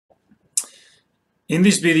In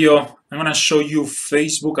this video, I'm going to show you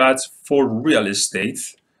Facebook ads for real estate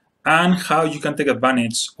and how you can take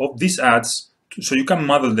advantage of these ads so you can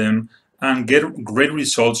model them and get great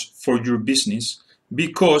results for your business.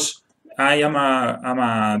 Because I'm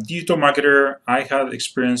a digital marketer, I have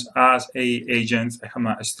experience as a agent, I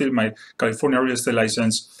have still my California real estate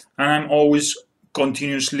license, and I'm always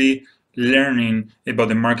continuously learning about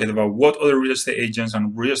the market, about what other real estate agents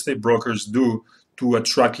and real estate brokers do to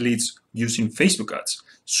attract leads using Facebook ads.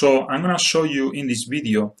 So I'm going to show you in this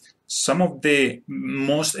video some of the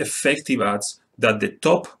most effective ads that the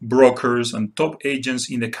top brokers and top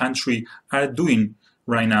agents in the country are doing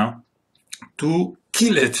right now to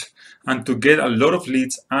kill it and to get a lot of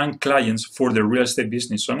leads and clients for the real estate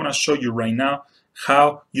business. So I'm going to show you right now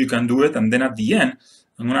how you can do it, and then at the end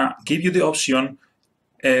I'm going to give you the option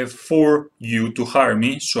for you to hire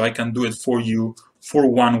me so I can do it for you for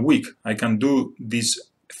 1 week. I can do these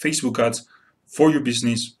Facebook ads for your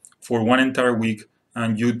business for 1 entire week,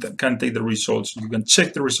 and you can take the results. You can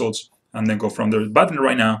check the results and then go from there. But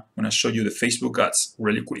right now, I'm going to show you the Facebook ads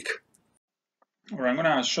really quick. All right, I'm going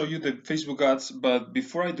to show you the Facebook ads, but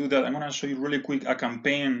before I do that, I'm going to show you really quick a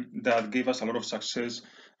campaign that gave us a lot of success.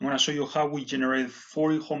 I'm going to show you how we generate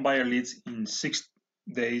 40 home buyer leads in 6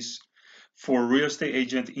 days for real estate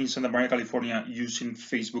agent in Santa Maria, California using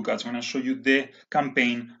Facebook ads. I'm going to show you the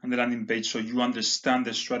campaign and the landing page so you understand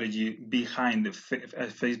the strategy behind the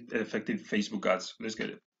effective Facebook ads. Let's get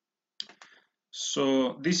it.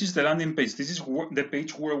 So this is the landing page. This is the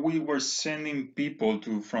page where we were sending people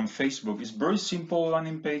to from Facebook. It's very simple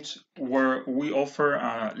landing page where we offer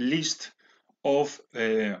a list of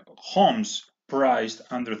homes priced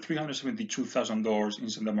under $372,000 in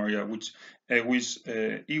Santa Maria, which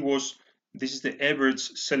this is the average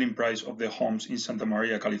selling price of the homes in Santa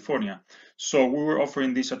Maria, California. So we were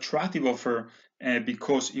offering this attractive offer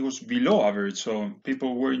because it was below average. So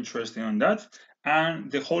people were interested in that. And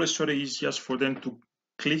the whole strategy is just for them to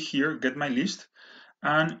click here, get my list,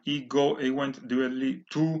 and it went directly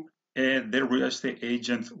to the real estate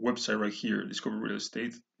agent website right here, Discover Real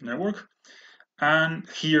Estate Network. And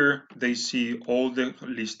here they see all the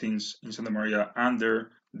listings in Santa Maria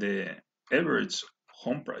under the average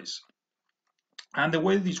home price. And the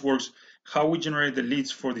way this works, how we generate the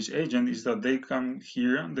leads for this agent is that they come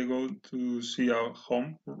here and they go to see our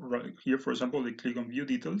home right here. For example, they click on view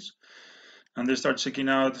details and they start checking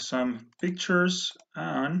out some pictures,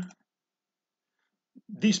 and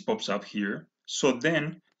this pops up here. So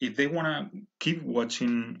then if they want to keep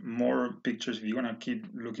watching more pictures, if you want to keep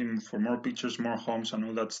looking for more pictures, more homes and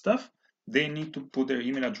all that stuff, they need to put their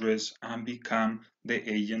email address and become the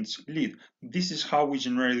agent's lead. This is how we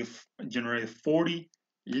generate 40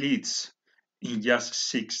 leads in just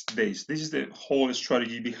 6 days. This is the whole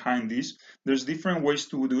strategy behind this. There's different ways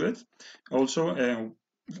to do it. Also,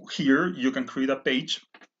 here you can create a page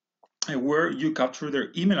where you capture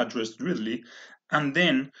their email address directly and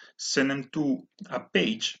then send them to a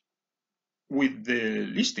page with the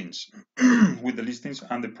listings with the listings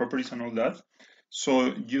and the properties and all that.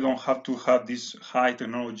 So you don't have to have this high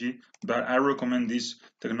technology, but I recommend this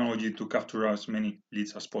technology to capture as many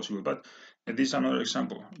leads as possible. But this is another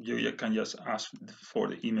example. You can just ask for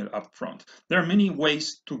the email up front. There are many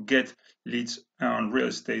ways to get leads on real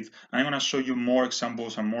estate. I'm going to show you more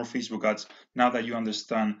examples and more Facebook ads now that you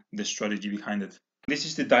understand the strategy behind it. This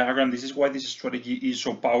is the diagram. This is why this strategy is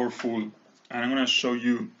so powerful. And I'm going to show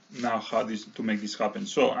you now how to make this happen.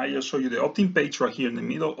 So I just show you the opt-in page right here in the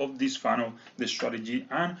middle of this funnel, the strategy,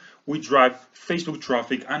 and we drive Facebook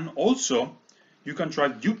traffic, and also you can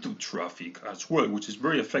drive YouTube traffic as well, which is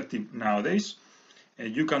very effective nowadays.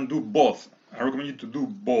 You can do both. I recommend you to do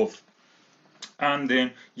both. And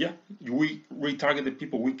then, yeah, we retarget the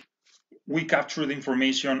people. We capture the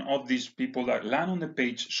information of these people that land on the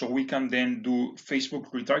page, so we can then do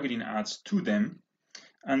Facebook retargeting ads to them,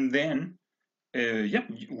 and then yeah,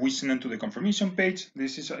 we send them to the confirmation page.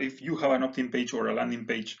 This is if you have an opt-in page or a landing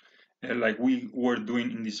page, like we were doing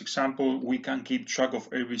in this example, we can keep track of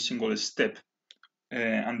every single step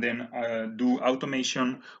and then do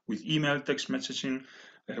automation with email, text messaging.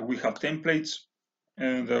 We have templates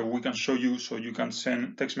that we can show you, so you can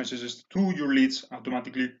send text messages to your leads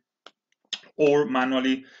automatically or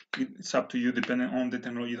manually. It's up to you depending on the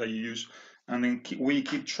technology that you use. And then we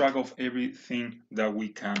keep track of everything that we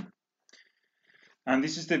can. And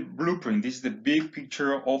this is the blueprint. This is the big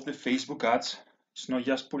picture of the Facebook ads. It's not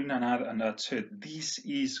just putting an ad and that's it. This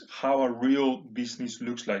is how a real business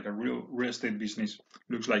looks like, a real estate business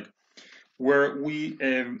looks like, where we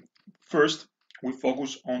first we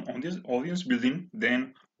focus on this audience building,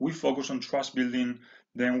 then we focus on trust building,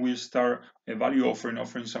 Then we start a value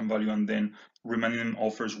offering some value, and then remaining them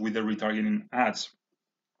offers with the retargeting ads.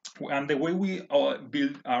 And the way we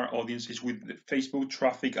build our audience is with the Facebook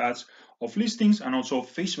traffic ads of listings, and also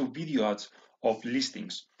Facebook video ads of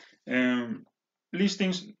listings.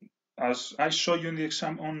 Listings, as I showed you in the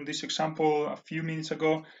on this example a few minutes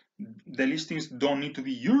ago, the listings don't need to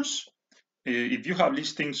be yours. If you have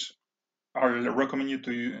listings, I recommend you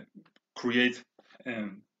to create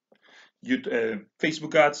um,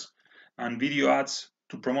 Facebook ads and video ads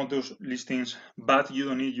to promote those listings, but you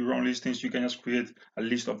don't need your own listings. You can just create a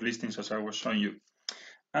list of listings as I was showing you.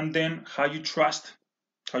 And then how you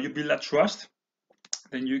build that trust,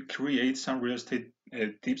 then you create some real estate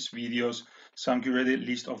tips videos, some curated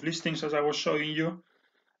list of listings as I was showing you,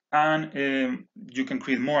 and you can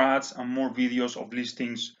create more ads and more videos of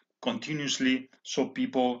listings continuously, so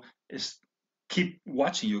people keep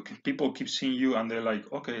watching you, people keep seeing you, and they're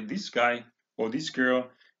like, okay, this guy or this girl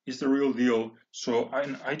is the real deal, so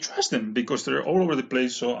I trust them because they're all over the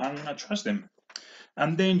place, so I'm gonna trust them.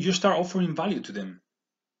 And then you start offering value to them.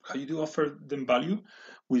 How you do offer them value?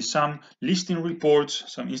 With some listing reports,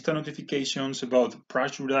 some instant notifications about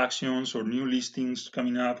price reductions or new listings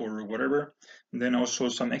coming up or whatever. And then also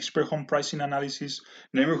some expert home pricing analysis,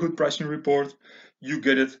 neighborhood pricing report. You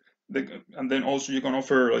get it. And then also you can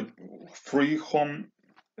offer like free home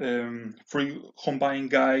buying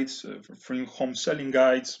guides, free home selling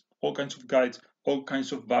guides, all kinds of guides, all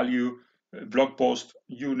kinds of value, blog posts,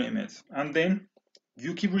 you name it. And then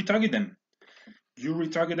you keep retargeting them. You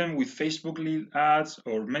retarget them with Facebook lead ads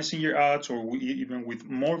or messenger ads, or even with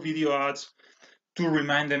more video ads, to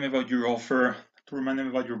remind them about your offer, to remind them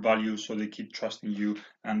about your value, so they keep trusting you,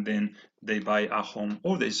 and then they buy a home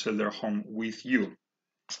or they sell their home with you.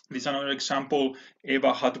 This is another example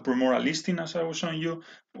about how to promote a listing, as I was showing you,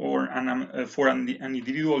 or for an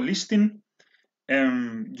individual listing.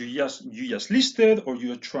 You just listed, or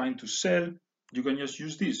you are trying to sell. You can just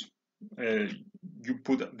use this. You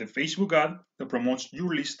put the Facebook ad that promotes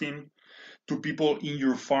your listing to people in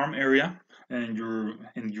your farm area and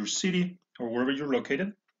in your city or wherever you're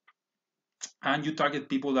located, and you target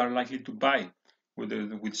people that are likely to buy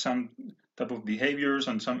with some type of behaviors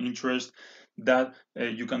and some interest that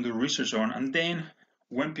you can do research on. And then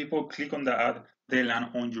when people click on the ad, they land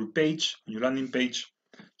on your page, on your landing page,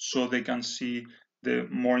 so they can see the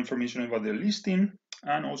more information about the listing.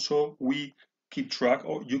 And also we keep track,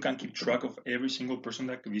 or you can keep track of every single person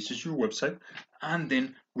that visits your website, and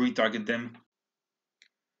then retarget them.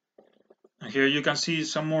 And here you can see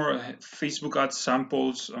some more Facebook ad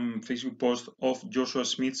samples, Facebook post of Joshua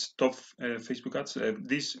Smith's top Facebook ads.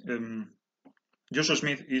 Joshua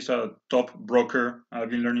Smith is a top broker. I've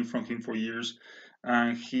been learning from him for years,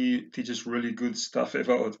 and he teaches really good stuff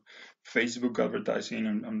about Facebook advertising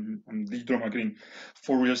and digital marketing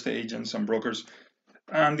for real estate agents and brokers.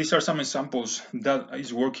 And these are some examples that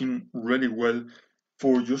is working really well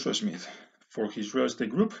for Joshua Smith, for his real estate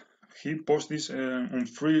group. He posts this on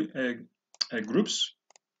free groups.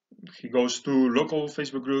 He goes to local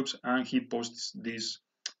Facebook groups and he posts this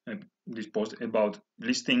post about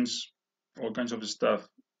listings, all kinds of stuff.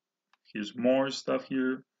 Here's more stuff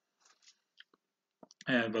here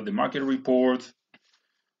about the market report,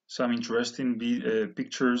 some interesting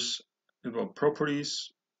pictures about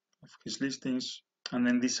properties of his listings, and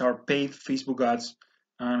then these are paid Facebook ads,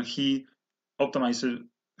 and he optimizes,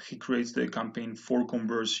 he creates the campaign for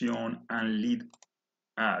conversion and lead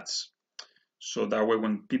ads, so that way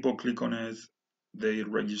when people click on it, they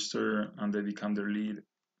register and they become their lead.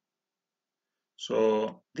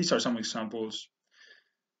 So these are some examples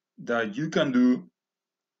that you can do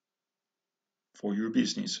for your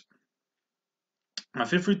business. And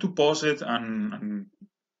feel free to pause it and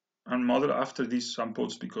model after these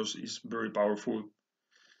samples, because it's very powerful.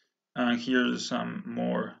 And here's some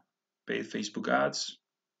more paid Facebook ads.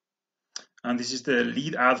 And this is the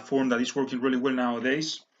lead ad form that is working really well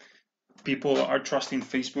nowadays. People are trusting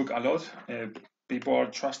Facebook a lot. People are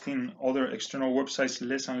trusting other external websites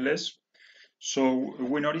less and less. So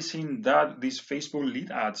we're noticing that these Facebook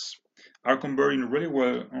lead ads are converting really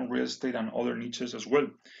well on real estate and other niches as well.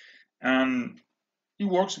 And it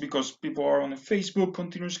works because people are on Facebook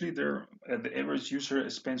continuously. The average user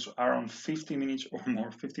spends around 50 minutes or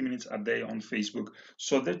more, 50 minutes a day on Facebook.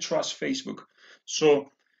 So they trust Facebook.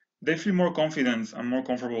 So they feel more confident and more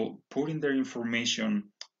comfortable putting their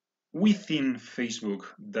information within Facebook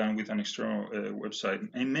than with an external website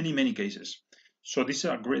in many, many cases. So this is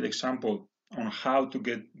a great example on how to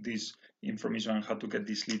get this information and how to get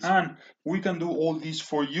these leads. And we can do all this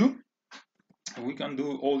for you. We can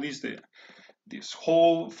do all this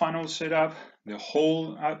whole funnel setup the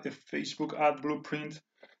whole ad, the Facebook ad blueprint.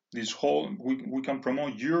 This whole we can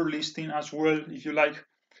promote your listing as well if you like,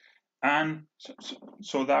 and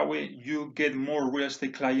so that way you get more real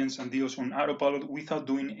estate clients and deals on Autopilot without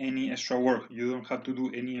doing any extra work. You don't have to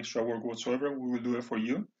do any extra work whatsoever. We will do it for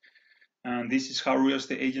you. And this is how real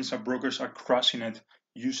estate agents and brokers are crushing it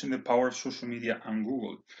using the power of social media and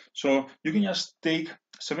Google. So you can just take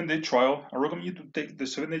 7-day trial. I recommend you to take the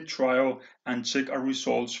 7-day trial and check our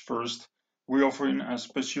results first. We're offering a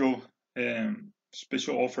special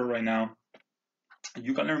offer right now.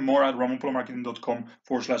 You can learn more at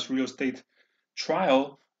ramonpolomarketing.com/real estate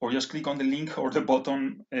trial, or just click on the link or the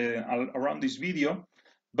button around this video.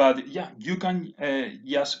 But yeah, you can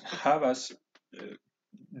just have us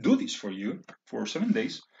do this for you for 7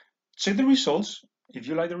 days. Check the results. If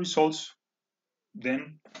you like the results,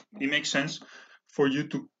 then it makes sense for you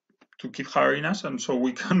to keep hiring us, and so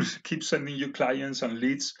we can keep sending you clients and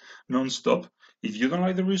leads non-stop. If you don't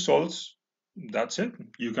like the results, that's it.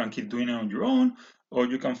 You can keep doing it on your own, or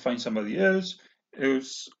you can find somebody else.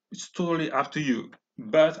 It's totally up to you.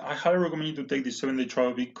 But I highly recommend you to take this 7-day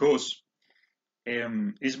trial because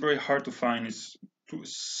it's very hard to find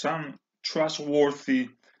some trustworthy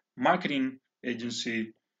marketing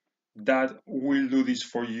agency that will do this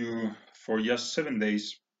for you for just 7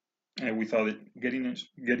 days without getting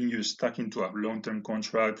you stuck into a long-term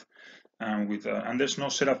contract, and there's no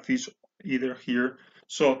setup fees either here.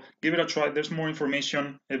 So give it a try. There's more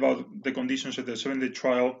information about the conditions of the 7-day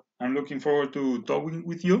trial. I'm looking forward to talking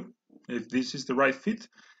with you. If this is the right fit,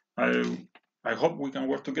 I hope we can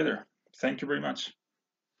work together. Thank you very much.